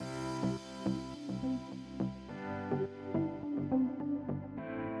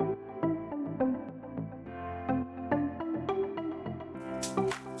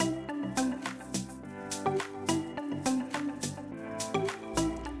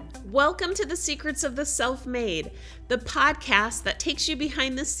Welcome to the Secrets of the Self-Made, the podcast that takes you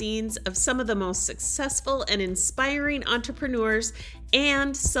behind the scenes of some of the most successful and inspiring entrepreneurs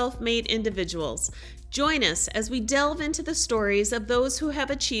and self-made individuals. Join us as we delve into the stories of those who have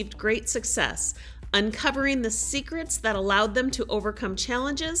achieved great success, uncovering the secrets that allowed them to overcome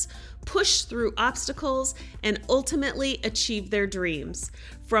challenges, push through obstacles, and ultimately achieve their dreams.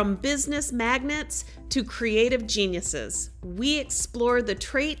 From business magnates to creative geniuses, we explore the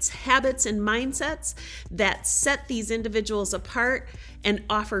traits, habits, and mindsets that set these individuals apart and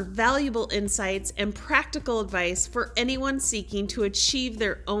offer valuable insights and practical advice for anyone seeking to achieve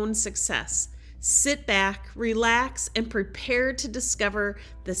their own success. Sit back, relax, and prepare to discover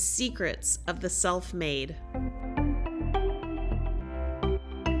the secrets of the self-made.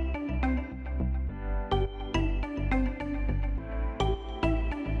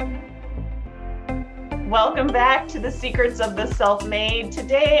 Welcome back to the Secrets of the Self-Made.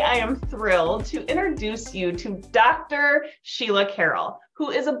 Today, I am thrilled to introduce you to Dr. Sheila Carroll,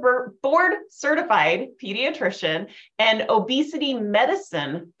 who is a board-certified pediatrician and obesity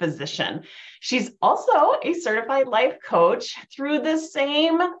medicine physician. She's also a certified life coach through the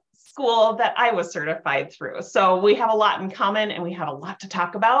same school that I was certified through. So we have a lot in common and we have a lot to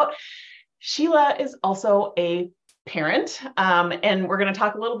talk about. Sheila is also a parent, and we're going to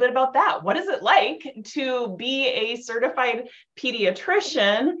talk a little bit about that. What is it like to be a certified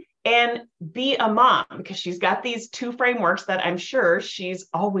pediatrician and be a mom? Because she's got these two frameworks that I'm sure she's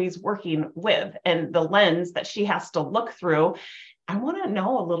always working with, and the lens that she has to look through. I want to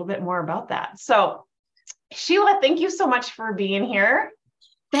know a little bit more about that. So, Sheila, thank you so much for being here.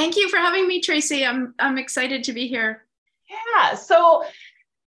 Thank you for having me, Tracy. I'm excited to be here. Yeah. So,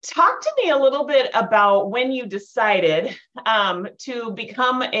 talk to me a little bit about when you decided to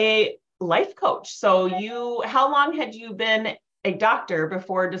become a life coach. So how long had you been a doctor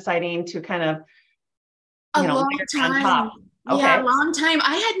before deciding to kind of, a long time. On top? Okay. Yeah, a long time.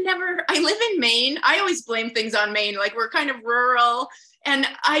 I live in Maine. I always blame things on Maine. Like, we're kind of rural. And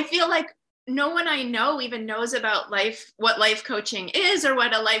I feel like no one I know even knows about what life coaching is or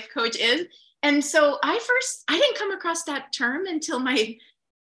what a life coach is. And so I didn't come across that term until I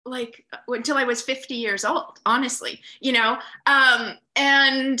was 50 years old, honestly,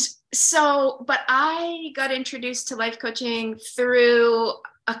 and so, but I got introduced to life coaching through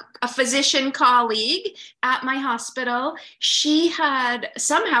a physician colleague at my hospital. She had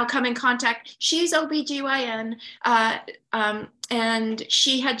somehow come in contact. She's OBGYN, and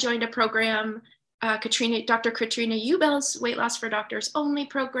she had joined a program, Dr. Katrina Ubel's Weight Loss for Doctors Only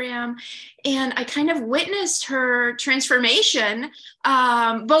program. And I kind of witnessed her transformation,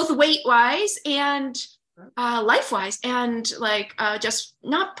 both weight-wise and life-wise, and just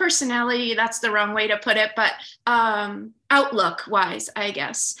not personality, that's the wrong way to put it, but outlook-wise, I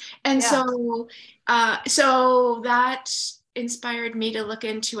guess. And so that inspired me to look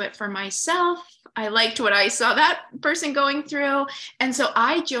into it for myself. I liked what I saw that person going through. And so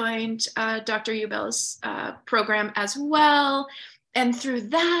I joined Dr. Ubel's program as well. And through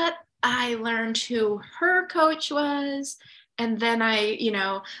that, I learned who her coach was. And then I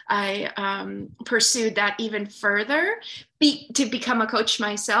pursued that even further to become a coach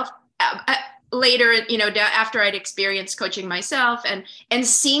myself. Later, after I'd experienced coaching myself and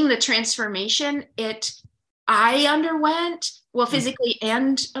seeing the transformation I underwent, well, physically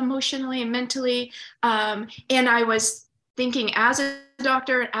and emotionally and mentally. And I was thinking, as a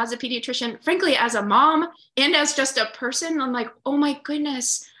doctor, as a pediatrician, frankly, as a mom, and as just a person, I'm like, oh my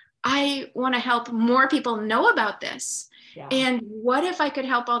goodness, I want to help more people know about this. Yeah. And what if I could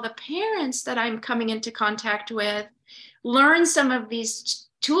help all the parents that I'm coming into contact with learn some of these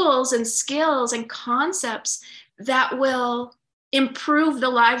tools and skills and concepts that will improve the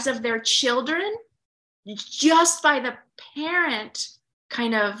lives of their children just by the parent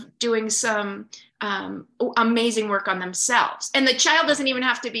kind of doing some amazing work on themselves. And the child doesn't even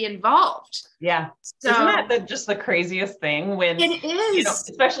have to be involved. Yeah. So, isn't that just the craziest thing when, it is,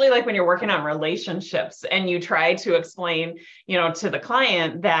 especially like when you're working on relationships and you try to explain, to the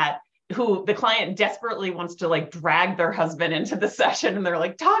client who the client desperately wants to drag their husband into the session, and they're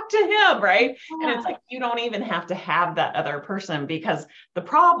like, talk to him, right? Yeah. And it's like, you don't even have to have that other person because the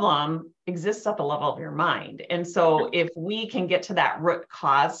problem exists at the level of your mind. And so if we can get to that root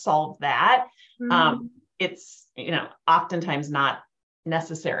cause, solve that, it's, oftentimes not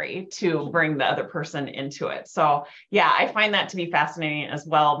necessary to bring the other person into it. So yeah, I find that to be fascinating as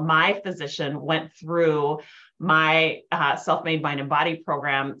well. My physician went through my self-made mind and body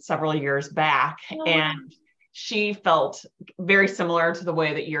program several years back, and she felt very similar to the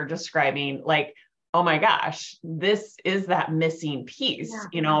way that you're describing. Like, oh my gosh, this is that missing piece.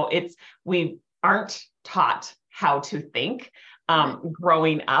 We aren't taught how to think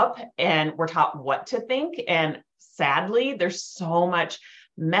growing up, and we're taught what to think. And sadly, there's so much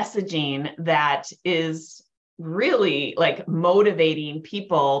messaging that is really like motivating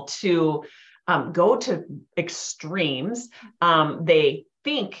people to go to extremes. They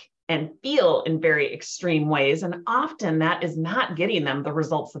think and feel in very extreme ways, and often that is not getting them the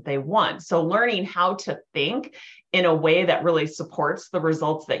results that they want. So learning how to think in a way that really supports the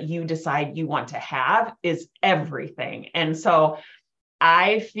results that you decide you want to have is everything. And so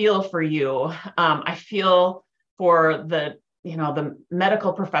I feel for you. I feel for the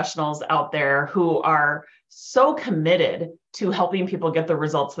medical professionals out there who are so committed to helping people get the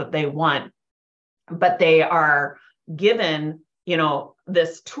results that they want, but they are given,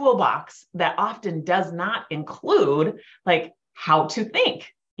 this toolbox that often does not include like how to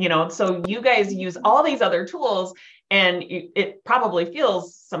think, so you guys use all these other tools, and it probably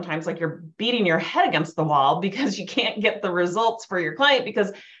feels sometimes like you're beating your head against the wall because you can't get the results for your client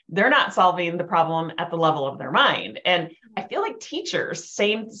because they're not solving the problem at the level of their mind. And I feel like teachers,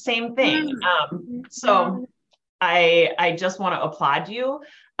 same thing. So I just want to applaud you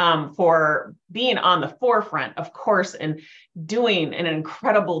for being on the forefront, of course, and doing an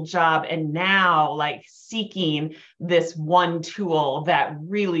incredible job. And now like seeking this one tool that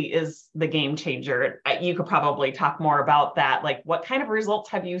really is the game changer. You could probably talk more about that. Like, what kind of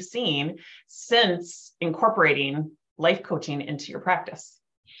results have you seen since incorporating life coaching into your practice?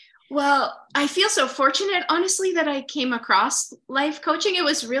 Well, I feel so fortunate, honestly, that I came across life coaching. It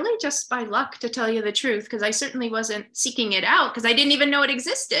was really just by luck, to tell you the truth, because I certainly wasn't seeking it out because I didn't even know it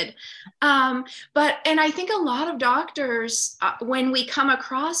existed. And I think a lot of doctors, when we come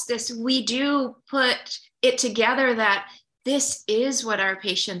across this, we do put it together that this is what our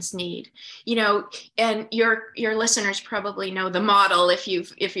patients need, and your listeners probably know the model if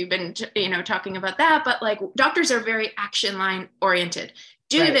you've been, talking about that, but like doctors are very action line oriented.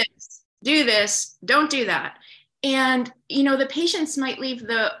 Do this, don't do that. And, the patients might leave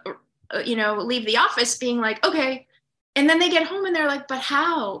the office being like, okay. And then they get home and they're like, but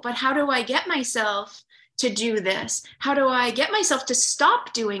how do I get myself to do this? How do I get myself to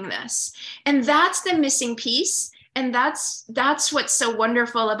stop doing this? And that's the missing piece. And that's what's so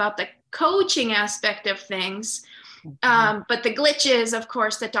wonderful about the coaching aspect of things. But the glitch is, of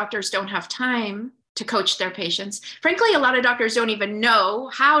course, that doctors don't have time to coach their patients. Frankly, a lot of doctors don't even know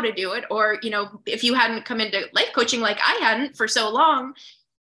how to do it. Or, if you hadn't come into life coaching like I hadn't for so long,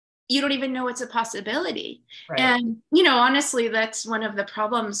 you don't even know it's a possibility. Right. And, honestly, that's one of the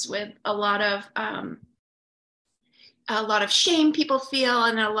problems with a lot of shame people feel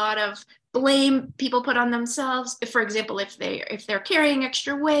and a lot of blame people put on themselves. For example, if they're carrying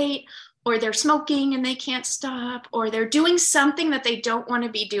extra weight, or they're smoking and they can't stop, or they're doing something that they don't want to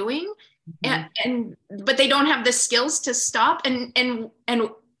be doing, but they don't have the skills to stop. And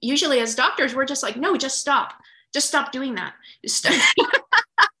usually as doctors, we're just like, no, just stop doing that.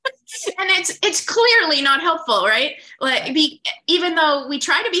 And it's clearly not helpful, right? Like, even though we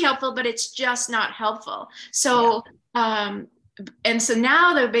try to be helpful, but it's just not helpful. So, and so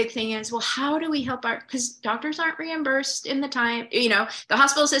now the big thing is, well, how do we help because doctors aren't reimbursed in the time, the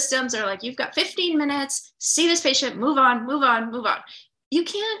hospital systems are like, you've got 15 minutes, see this patient, move on. You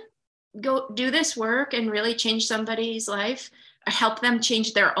can't go do this work and really change somebody's life or help them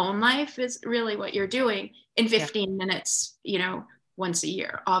change their own life is really what you're doing in 15 minutes, once a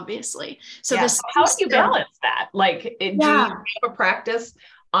year, obviously. So how do you balance that? Like, do you have a practice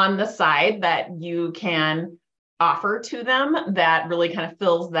on the side that you can offer to them that really kind of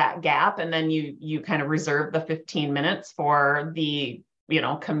fills that gap, and then you kind of reserve the 15 minutes for the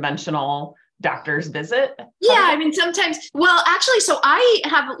conventional doctor's visit? I mean, sometimes, well, actually, so I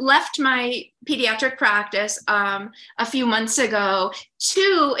have left my pediatric practice a few months ago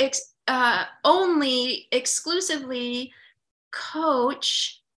to only exclusively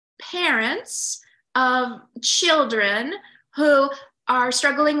coach parents of children who are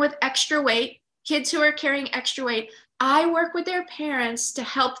struggling with extra weight, kids who are carrying extra weight. I work with their parents to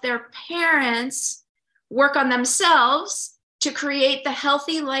help their parents work on themselves to create the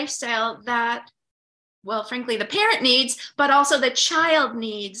healthy lifestyle that, well, frankly, the parent needs, but also the child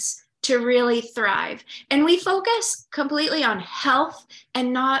needs to really thrive. And we focus completely on health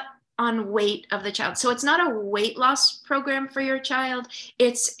and not on weight of the child. So it's not a weight loss program for your child.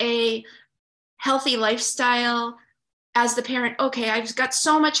 It's a healthy lifestyle. As the parent, okay, I've got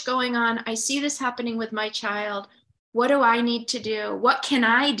so much going on. I see this happening with my child. What do I need to do? What can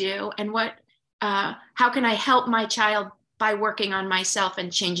I do? And how can I help my child by working on myself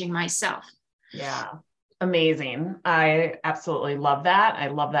and changing myself? Yeah. Amazing. I absolutely love that. I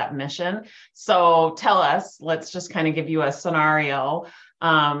love that mission. So tell us, let's just kind of give you a scenario.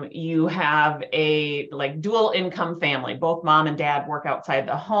 You have a like dual income family, both mom and dad work outside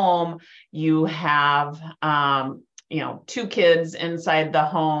the home. You have, two kids inside the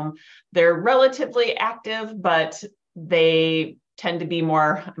home. They're relatively active, but they tend to be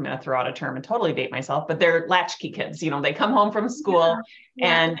more, I'm going to throw out a term and totally date myself, but they're latchkey kids. They come home from school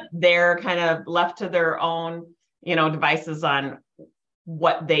and they're kind of left to their own, devices on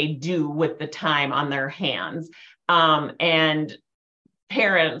what they do with the time on their hands. And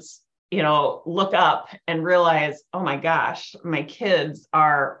parents, look up and realize, oh my gosh, my kids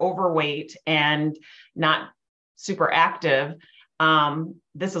are overweight and not super active.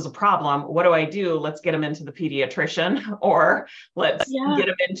 This is a problem. What do I do? Let's get them into the pediatrician, or let's get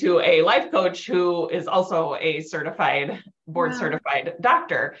them into a life coach who is also a board certified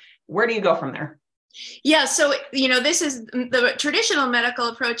doctor. Where do you go from there? Yeah. So, this is the traditional medical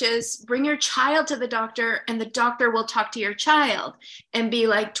approach is bring your child to the doctor and the doctor will talk to your child and be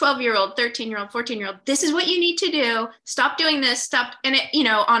like 12-year-old, 13-year-old, 14-year-old. This is what you need to do. Stop doing this. Stop. And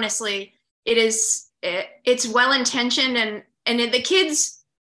honestly, it's well-intentioned and the kids,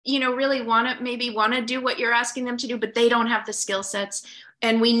 really want to do what you're asking them to do, but they don't have the skill sets.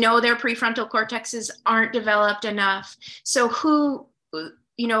 And we know their prefrontal cortexes aren't developed enough. So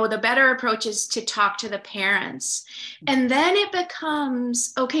the better approach is to talk to the parents. And then it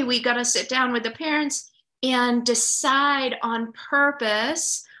becomes, okay, we got to sit down with the parents and decide on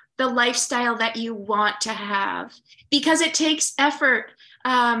purpose the lifestyle that you want to have, because it takes effort.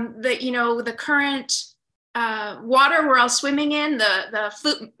 The current water we're all swimming in,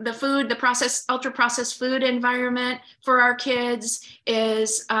 the processed, ultra processed food environment for our kids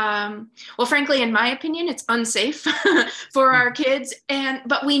is, frankly, in my opinion, it's unsafe for our kids.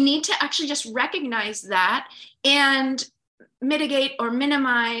 But we need to actually just recognize that and mitigate or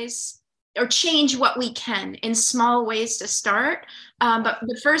minimize or change what we can in small ways to start. But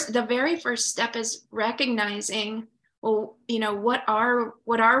the very first step is recognizing, well, what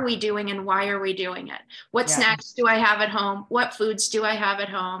are we doing and why are we doing it? What snacks do I have at home? What foods do I have at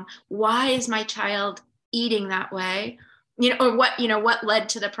home? Why is my child eating that way? Or what led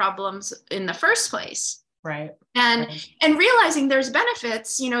to the problems in the first place? Right. And realizing there's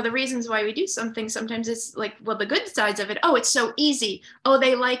benefits, the reasons why we do something sometimes it's like, well, the good sides of it. Oh, it's so easy. Oh,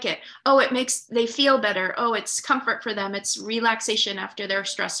 they like it. Oh, they feel better. Oh, it's comfort for them. It's relaxation after their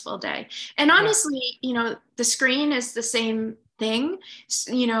stressful day. And honestly, the screen is the same thing.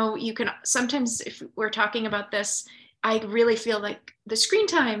 You can sometimes, if we're talking about this, I really feel like the screen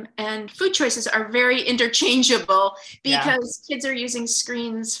time and food choices are very interchangeable because kids are using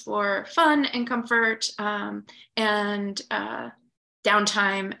screens for fun and comfort and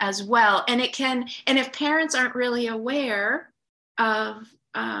downtime as well. And if parents aren't really aware of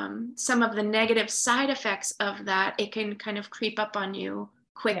some of the negative side effects of that, it can kind of creep up on you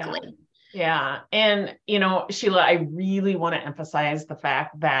quickly. Yeah. And, Sheila, I really want to emphasize the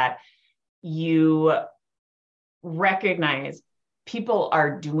fact that you recognize people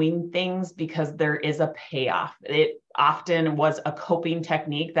are doing things because there is a payoff. It often was a coping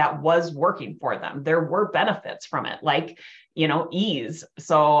technique that was working for them. There were benefits from it, like, ease.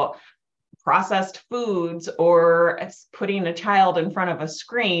 So processed foods or putting a child in front of a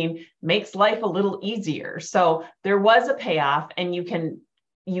screen makes life a little easier. So there was a payoff, and you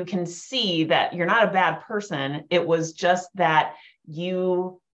can see that you're not a bad person. It was just that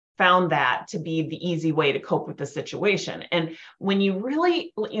you found that to be the easy way to cope with the situation. And when you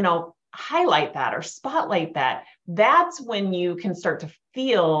really, highlight that or spotlight that, that's when you can start to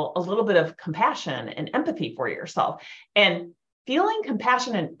feel a little bit of compassion and empathy for yourself. And feeling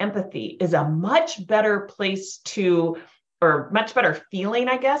compassion and empathy is a much better place or much better feeling,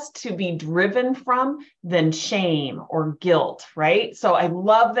 I guess, to be driven from than shame or guilt, right? So I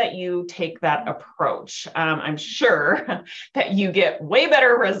love that you take that approach. I'm sure that you get way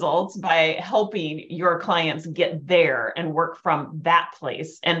better results by helping your clients get there and work from that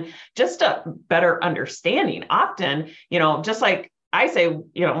place. And just a better understanding. Often, just like I say,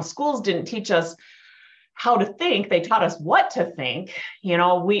 schools didn't teach us how to think, they taught us what to think.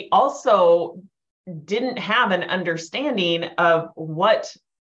 We also didn't have an understanding of what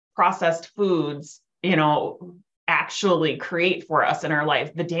processed foods, actually create for us in our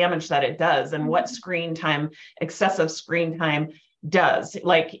life, the damage that it does, and what excessive screen time does.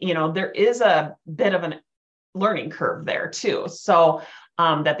 Like, there is a bit of a learning curve there too. So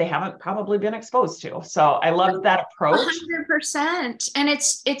that they haven't probably been exposed to. So I love that approach. 100%. And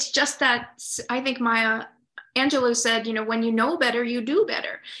it's just that, I think, Maya, Angelou said, when you know better, you do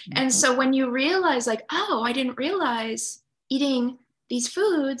better. Mm-hmm. And so when you realize like, oh, I didn't realize eating these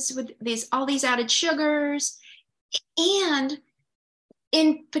foods with all these added sugars, and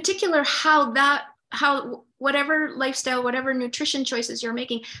in particular, how whatever lifestyle, whatever nutrition choices you're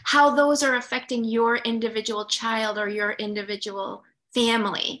making, how those are affecting your individual child or your individual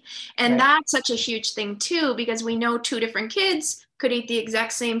family. And that's such a huge thing too, because we know 2 different kids could eat the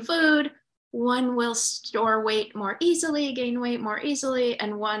exact same food. One will store weight more easily, gain weight more easily,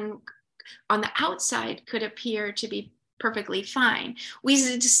 and one on the outside could appear to be perfectly fine. We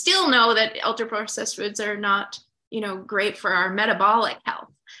still know that ultra-processed foods are not, great for our metabolic health.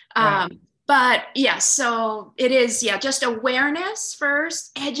 But yes, so it is, just awareness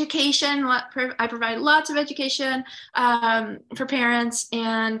first, education. I provide lots of education for parents,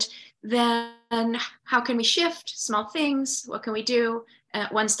 and then how can we shift small things? What can we do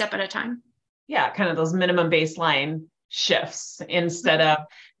one step at a time? Yeah, kind of those minimum baseline shifts instead of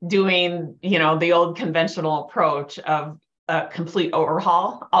doing, the old conventional approach of a complete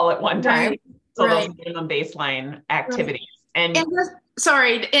overhaul all at one time. So those minimum baseline activities. And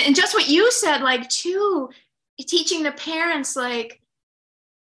just what you said, like too, teaching the parents like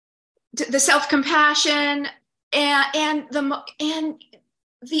the self-compassion and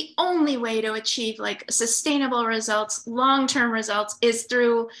the only way to achieve like sustainable results, long-term results, is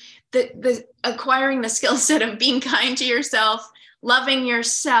through the acquiring the skill set of being kind to yourself, loving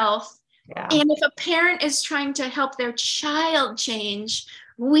yourself. Yeah. And if a parent is trying to help their child change,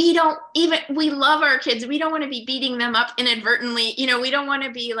 we love our kids. We don't want to be beating them up inadvertently. We don't want to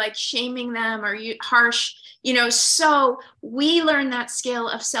be like shaming them or harsh, so we learn that skill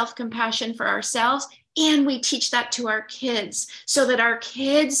of self-compassion for ourselves, and we teach that to our kids so that our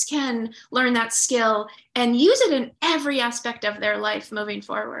kids can learn that skill and use it in every aspect of their life moving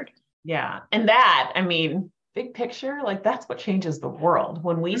forward. Yeah. And that, big picture, like that's what changes the world.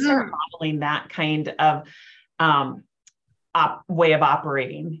 When we start modeling that kind of, way of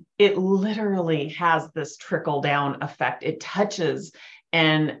operating, it literally has this trickle down effect. It touches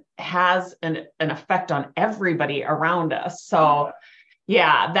and has an effect on everybody around us. So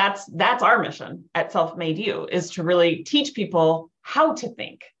yeah, that's our mission at Self-Made You, is to really teach people how to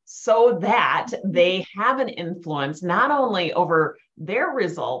think so that they have an influence not only over their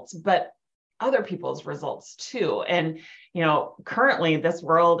results, but other people's results too. And, currently this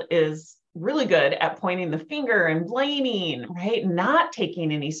world is really good at pointing the finger and blaming, right? Not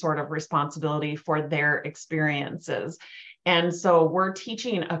taking any sort of responsibility for their experiences. And so we're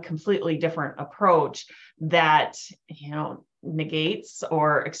teaching a completely different approach that, negates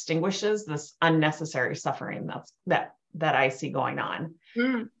or extinguishes this unnecessary suffering that I see going on.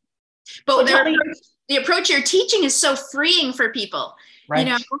 But the approach you're teaching is so freeing for people,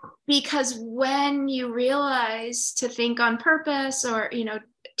 because when you realize to think on purpose or,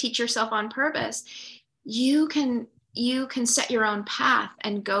 teach yourself on purpose, you can set your own path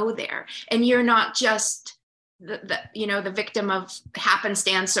and go there. And you're not just the victim of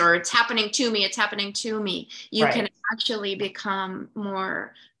happenstance, or it's happening to me. You can actually become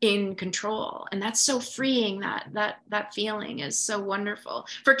more in control. And that's so freeing. That feeling is so wonderful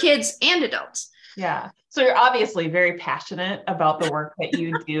for kids and adults. Yeah. So you're obviously very passionate about the work that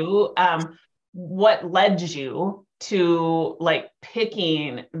you do. What led you to like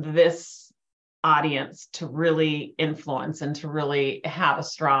picking this audience to really influence and to really have a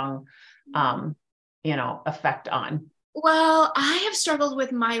strong, effect on? Well, I have struggled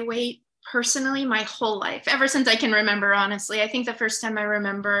with my weight personally my whole life, ever since I can remember, honestly. I think the first time I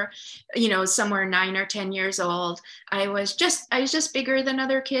remember, somewhere 9 or 10 years old, I was just bigger than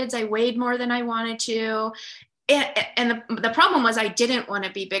other kids. I weighed more than I wanted to. And the problem was I didn't want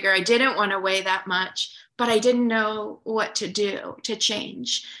to be bigger. I didn't want to weigh that much, but I didn't know what to do to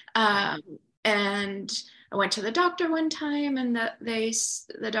change. And I went to the doctor one time, and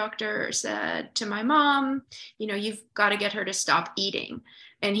the doctor said to my mom, you've got to get her to stop eating.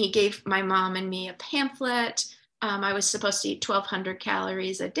 And he gave my mom and me a pamphlet. I was supposed to eat 1,200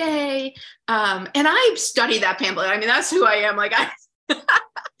 calories a day. And I studied that pamphlet. That's who I am. Like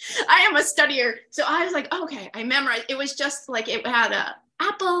I am a studier. So I was like, okay, I memorized. It was just like, it had a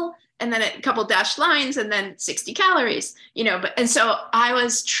apple and then a couple dashed lines and then 60 calories, and so I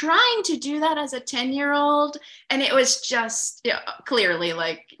was trying to do that as a 10-year-old, and it was just clearly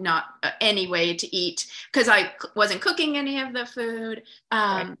like not any way to eat, because I wasn't cooking any of the food.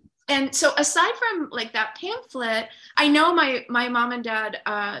 And so aside from like that pamphlet, I know my mom and dad,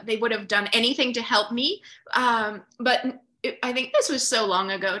 they would have done anything to help me. But I think this was so long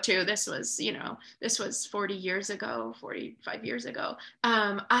ago too. This was 40 years ago, 45 years ago.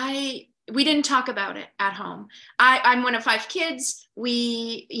 I we didn't talk about it at home. I'm one of 5 kids.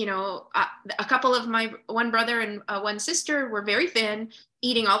 We, a couple of one brother and one sister were very thin,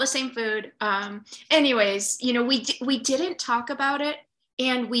 eating all the same food. Anyways, we didn't talk about it,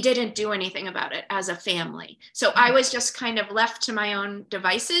 and we didn't do anything about it as a family. So I was just kind of left to my own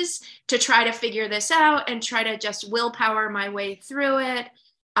devices to try to figure this out and try to just willpower my way through it.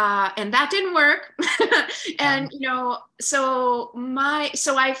 And that didn't work. And, so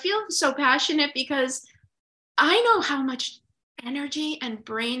I feel so passionate because I know how much energy and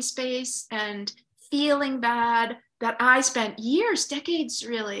brain space and feeling bad that I spent years, decades,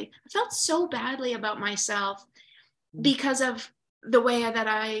 really. I felt so badly about myself because of the way that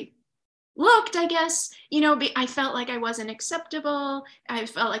I looked, I guess. I felt like I wasn't acceptable. I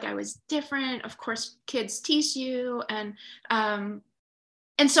felt like I was different. Of course, kids tease you. And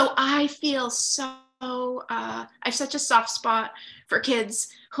so I feel I have such a soft spot for kids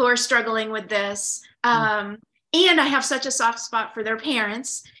who are struggling with this. And I have such a soft spot for their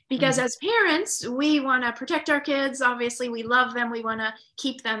parents, because as parents, we want to protect our kids. Obviously, we love them. We want to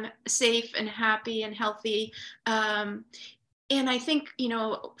keep them safe and happy and healthy. And I think,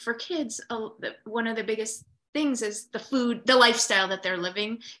 for kids, one of the biggest things is the food, the lifestyle that they're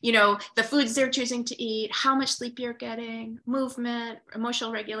living, the foods they're choosing to eat, how much sleep you're getting, movement,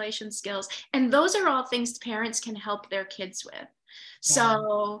 emotional regulation skills. And those are all things parents can help their kids with. Yeah.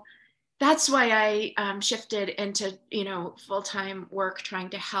 So that's why I shifted into, full-time work trying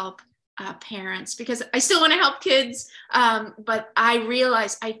to help parents, because I still want to help kids. But I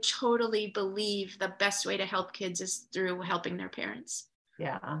realize I totally believe the best way to help kids is through helping their parents.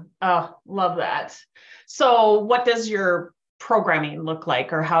 Yeah. Oh, love that. So what does your programming look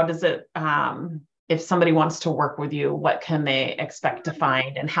like, or how does it, if somebody wants to work with you, what can they expect to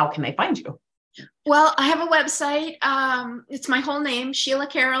find, and how can they find you? Well, I have a website. It's my whole name,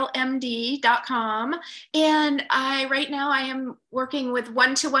 SheilaCarrollMD.com. And right now I am working with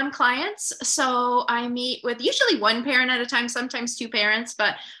one-to-one clients. So I meet with usually one parent at a time, sometimes 2 parents,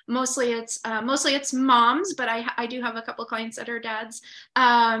 but mostly it's moms, but I do have a couple clients that are dads.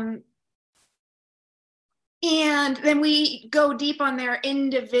 And then we go deep on their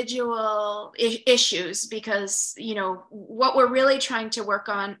individual issues, because, what we're really trying to work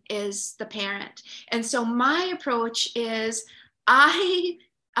on is the parent. And so my approach is I,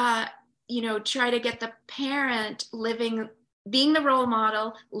 try to get the parent being the role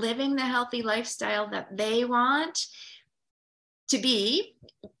model, living the healthy lifestyle that they want to be,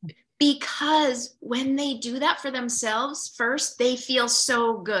 because when they do that for themselves first, they feel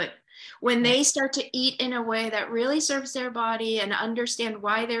so good. When they start to eat in a way that really serves their body and understand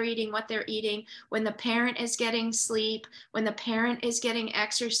why they're eating what they're eating, when the parent is getting sleep, when the parent is getting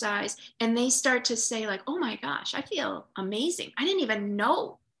exercise, and they start to say like, oh my gosh, I feel amazing. I didn't even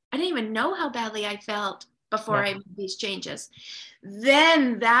know how badly I felt before I made these changes.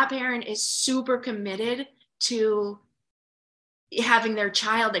 Then that parent is super committed to having their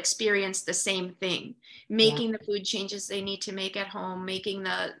child experience the same thing, making the food changes they need to make at home, making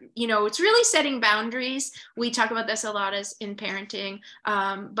it's really setting boundaries. We talk about this a lot as in parenting,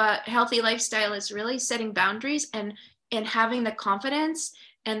 but healthy lifestyle is really setting boundaries and having the confidence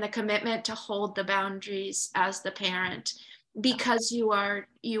and the commitment to hold the boundaries as the parent, because you are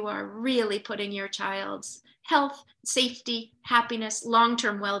really putting your child's health, safety, happiness,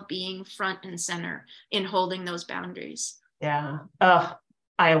 long-term well-being front and center in holding those boundaries. Yeah. Oh,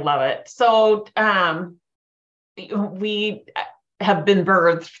 I love it. So, we have been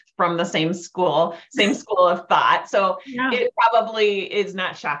birthed from the same school of thought. So it probably is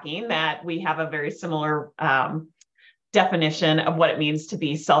not shocking that we have a very similar, definition of what it means to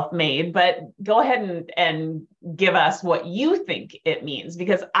be self-made, but go ahead and give us what you think it means,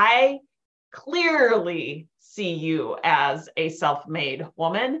 because I clearly see you as a self-made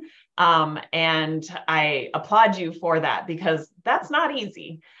woman. And I applaud you for that, because that's not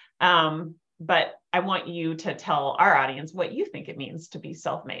easy. But I want you to tell our audience what you think it means to be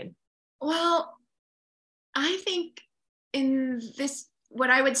self-made. Well, I think what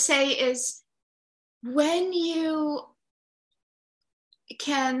I would say is, when you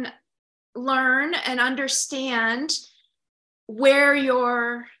can learn and understand where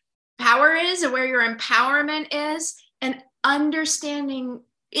your power is and where your empowerment is, and understanding,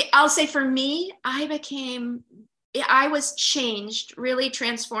 I'll say for me, I was changed, really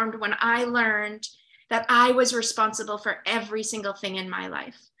transformed when I learned that I was responsible for every single thing in my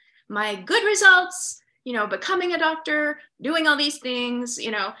life. My good results, becoming a doctor, doing all these things,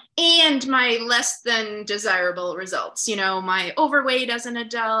 and my less than desirable results, my overweight as an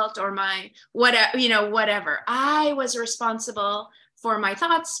adult, or my whatever. I was responsible for my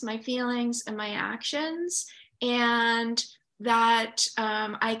thoughts, my feelings, and my actions. And that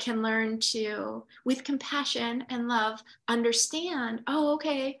I can learn to, with compassion and love, understand, oh,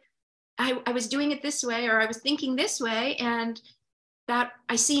 okay, I was doing it this way, or I was thinking this way, and that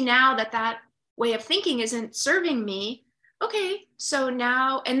I see now that way of thinking isn't serving me. Okay, so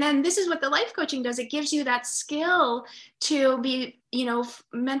now, and then this is what the life coaching does. It gives you that skill to be,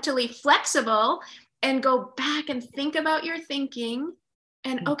 mentally flexible and go back and think about your thinking.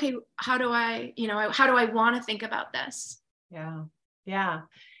 And okay, how do I want to think about this? Yeah. Yeah.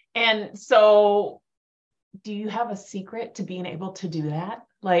 And so do you have a secret to being able to do that?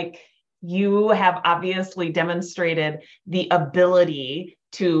 Like, you have obviously demonstrated the ability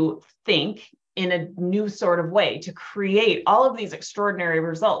to think in a new sort of way, to create all of these extraordinary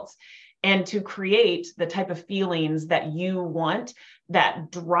results and to create the type of feelings that you want that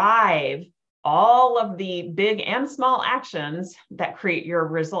drive all of the big and small actions that create your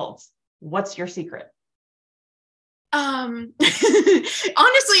results. What's your secret? Honestly,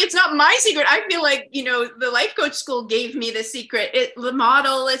 it's not my secret. I feel like, the life coach school gave me the secret. The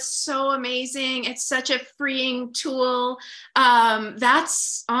model is so amazing. It's such a freeing tool.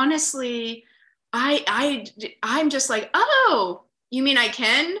 That's honestly, I'm just like, oh, you mean I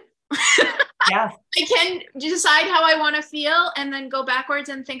can? Yeah. I can decide how I want to feel and then go backwards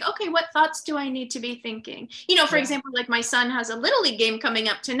and think, okay, what thoughts do I need to be thinking? For example, like my son has a Little League game coming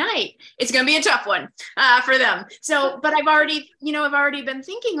up tonight. It's going to be a tough one for them. So, but I've already been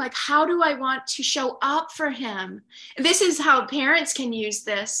thinking, like, how do I want to show up for him? This is how parents can use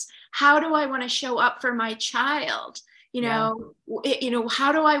this. How do I want to show up for my child? How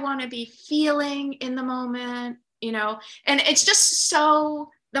do I want to be feeling in the moment? And it's just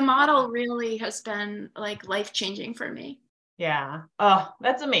so, the model really has been like life-changing for me. Yeah. Oh,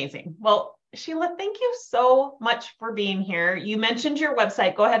 that's amazing. Well, Sheila, thank you so much for being here. You mentioned your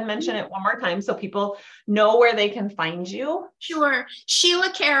website. Go ahead and mention it one more time so people know where they can find you. Sure.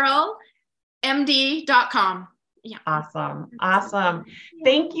 SheilaCarrollMD.com. Yeah. Awesome. Yeah.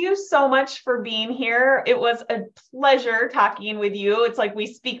 Thank you so much for being here. It was a pleasure talking with you. It's like we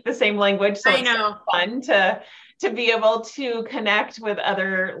speak the same language. So it's so fun to be able to connect with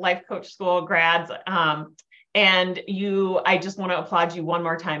other life coach school grads. And I just want to applaud you one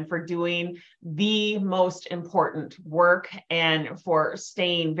more time for doing the most important work and for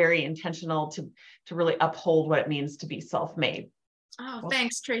staying very intentional to really uphold what it means to be self-made. Oh,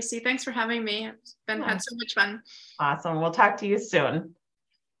 thanks, Tracy. Thanks for having me. It's had so much fun. Awesome. We'll talk to you soon.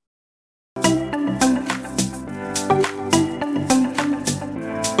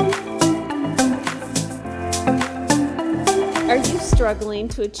 Are you struggling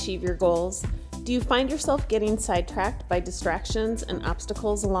to achieve your goals? Do you find yourself getting sidetracked by distractions and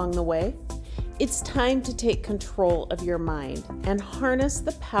obstacles along the way? It's time to take control of your mind and harness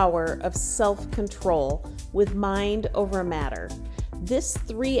the power of self-control with Mind Over Matter. This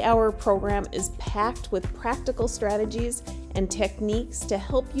 3-hour program is packed with practical strategies and techniques to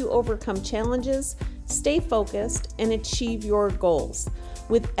help you overcome challenges, stay focused, and achieve your goals.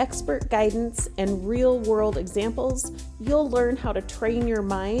 With expert guidance and real-world examples, you'll learn how to train your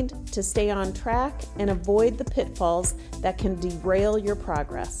mind to stay on track and avoid the pitfalls that can derail your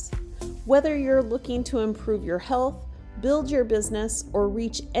progress. Whether you're looking to improve your health, build your business, or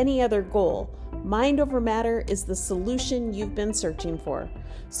reach any other goal, Mind Over Matter is the solution you've been searching for.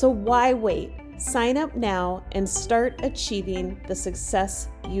 So why wait? Sign up now and start achieving the success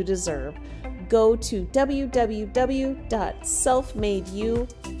you deserve. Go to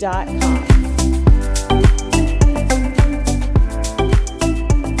www.selfmadeyou.com.